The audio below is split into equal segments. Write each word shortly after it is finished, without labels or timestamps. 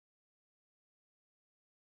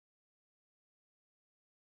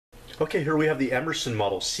Okay, here we have the Emerson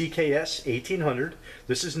model CKS1800.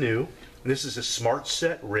 This is new. This is a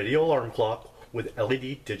SmartSet radio alarm clock with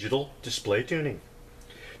LED digital display tuning.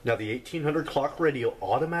 Now the 1800 clock radio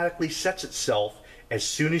automatically sets itself as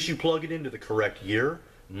soon as you plug it into the correct year,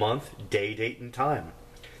 month, day, date, and time.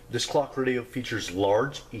 This clock radio features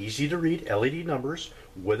large, easy to read LED numbers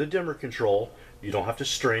with a dimmer control. You don't have to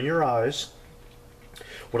strain your eyes.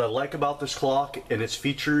 What I like about this clock and its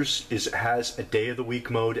features is it has a day of the week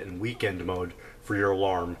mode and weekend mode for your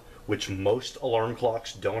alarm, which most alarm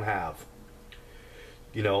clocks don't have.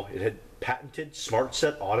 You know, it had patented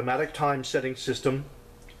SmartSet automatic time setting system,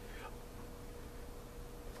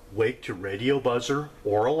 wake to radio buzzer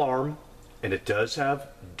or alarm, and it does have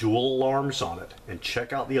dual alarms on it. And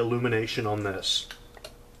check out the illumination on this.